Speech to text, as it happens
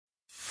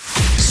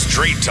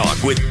Straight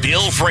Talk with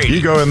Bill Frady.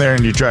 You go in there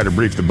and you try to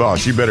brief the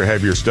boss, you better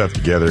have your stuff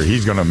together.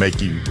 He's going to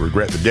make you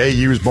regret the day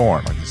you was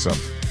born. Like he's some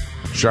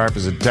sharp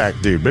as a tack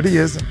dude. But he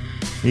isn't.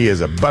 He is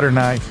a butter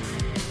knife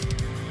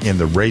in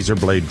the razor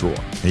blade drawer.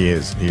 He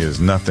is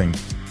nothing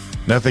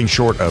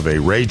short of a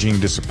raging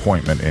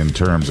disappointment in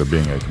terms of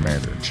being a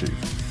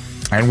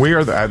commander-in-chief. And we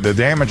are the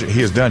damage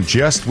he has done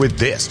just with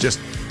this,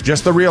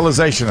 just the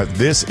realization that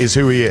this is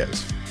who he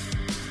is.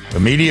 The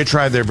media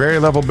tried their very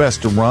level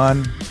best to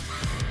run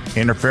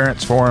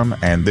interference for him,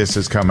 and this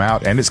has come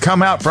out, and it's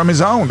come out from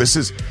his own. This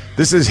is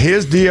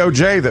his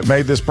DOJ that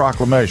made this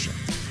proclamation,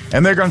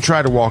 and they're going to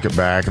try to walk it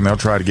back, and they'll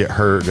try to get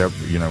her.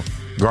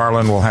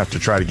 Garland will have to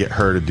try to get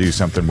her to do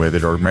something with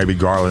it, or maybe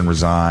Garland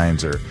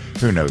resigns, or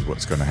who knows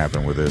what's going to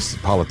happen with this.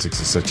 Politics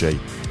is such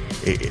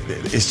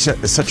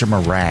a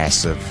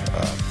morass of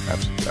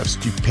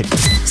stupidity.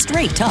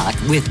 Straight Talk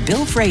with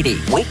Bill Frady.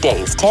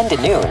 Weekdays 10 to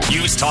noon.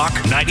 News Talk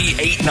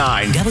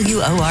 98.9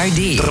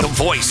 WORD. The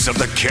voice of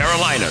the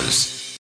Carolinas.